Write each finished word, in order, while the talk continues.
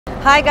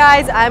Hi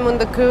guys, I'm on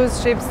the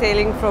cruise ship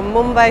sailing from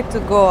Mumbai to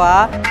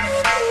Goa.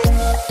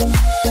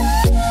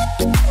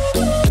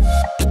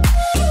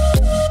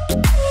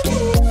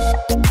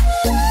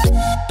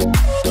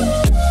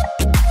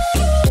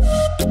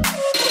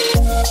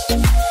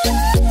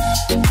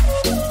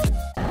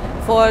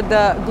 For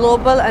the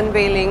global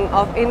unveiling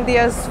of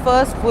India's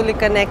first fully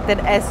connected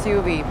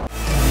SUV.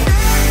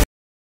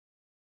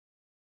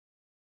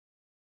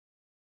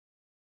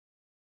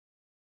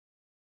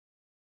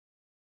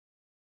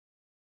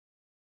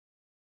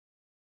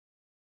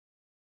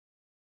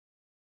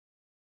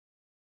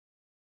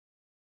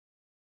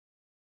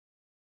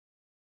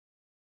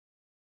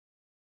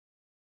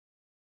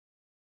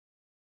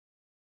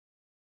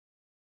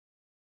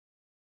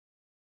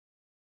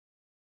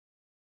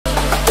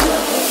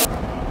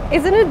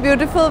 Isn't it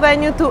beautiful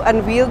venue to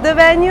unveil the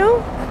venue?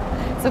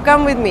 So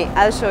come with me,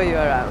 I'll show you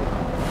around.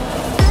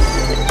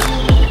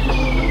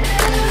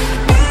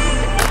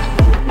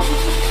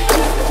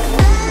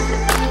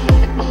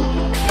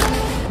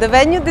 The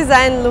venue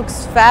design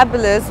looks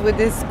fabulous with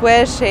its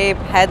square-shaped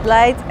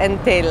headlights and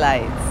tail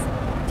lights,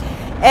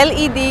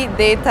 LED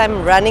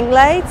daytime running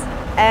lights,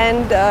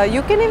 and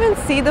you can even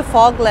see the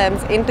fog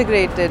lamps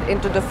integrated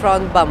into the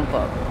front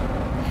bumper.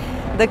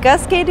 The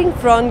cascading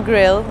front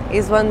grille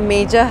is one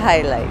major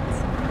highlight.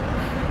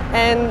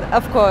 And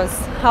of course,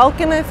 how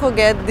can I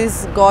forget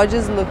these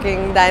gorgeous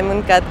looking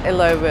diamond cut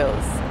alloy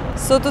wheels?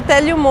 So to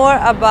tell you more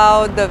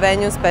about the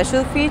Venue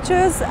special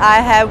features, I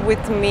have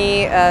with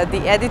me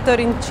the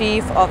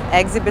editor-in-chief of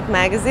Exhibit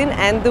magazine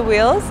and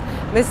TheWheelz,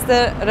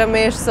 Mr.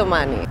 Ramesh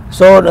Somani.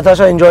 So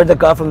Natasha enjoyed the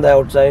car from the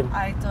outside?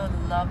 I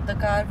love the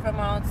car from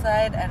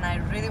outside and I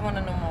really want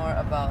to know more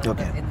about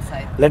the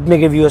inside. Let me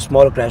give you a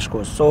small crash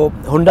course. So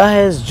Hyundai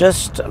has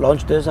just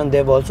launched this and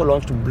they've also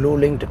launched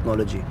BlueLink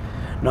technology.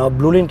 Now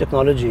BlueLink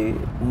technology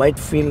might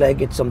feel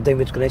like it's something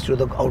which connects you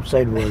to the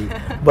outside world,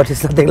 but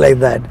it's nothing like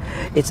that.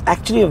 It's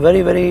actually a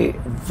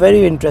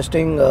very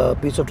interesting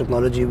piece of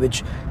technology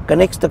which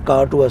connects the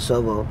car to a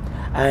server.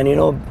 And you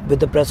know, with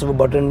the press of a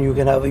button, you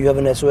have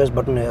an SOS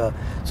button here.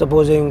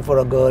 Supposing for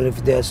a girl,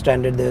 if they are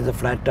stranded, there's a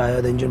flat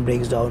tire, the engine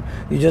breaks down,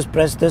 you just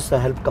press this, the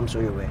help comes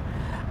your way.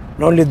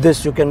 Not only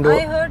this, you can do.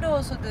 I heard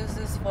also this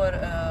is for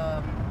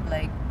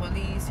like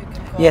police. You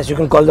can call. Yes, you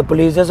can call the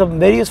police. There's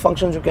various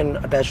functions you can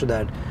attach to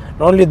that.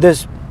 Not only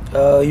this,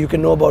 you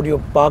can know about your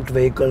parked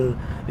vehicle.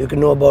 You can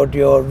know about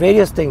your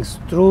various things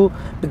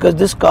because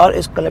this car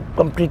is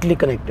completely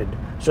connected.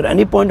 So at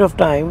any point of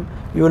time,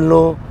 you will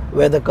know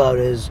where the car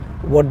is,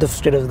 what the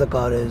state of the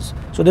car is.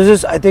 So this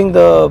is, I think,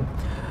 the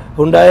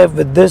Hyundai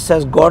with this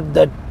has got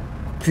that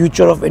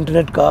future of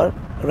internet car,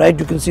 right?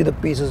 You can see the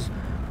pieces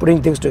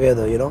putting things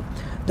together, you know.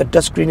 The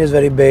touch screen is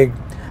very big,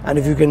 and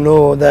if you can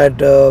know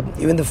that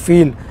even the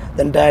feel,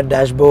 the entire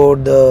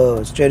dashboard,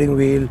 the steering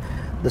wheel,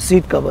 the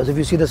seat covers. If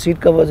you see the seat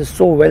covers, is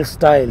so well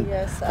styled.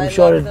 Yes, I'm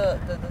sure love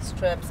the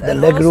straps. The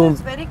and leg also room.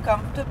 It's very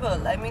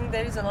comfortable. I mean,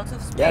 there is a lot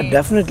of space. Yeah,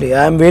 definitely.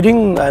 I'm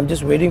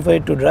just waiting for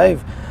it to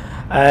drive.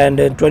 And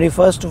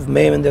 21st of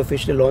May, when they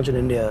officially launch in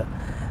India,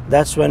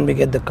 that's when we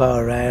get the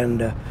car.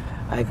 And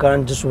I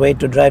can't just wait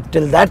to drive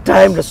till that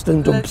time,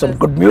 listening to some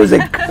good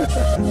music.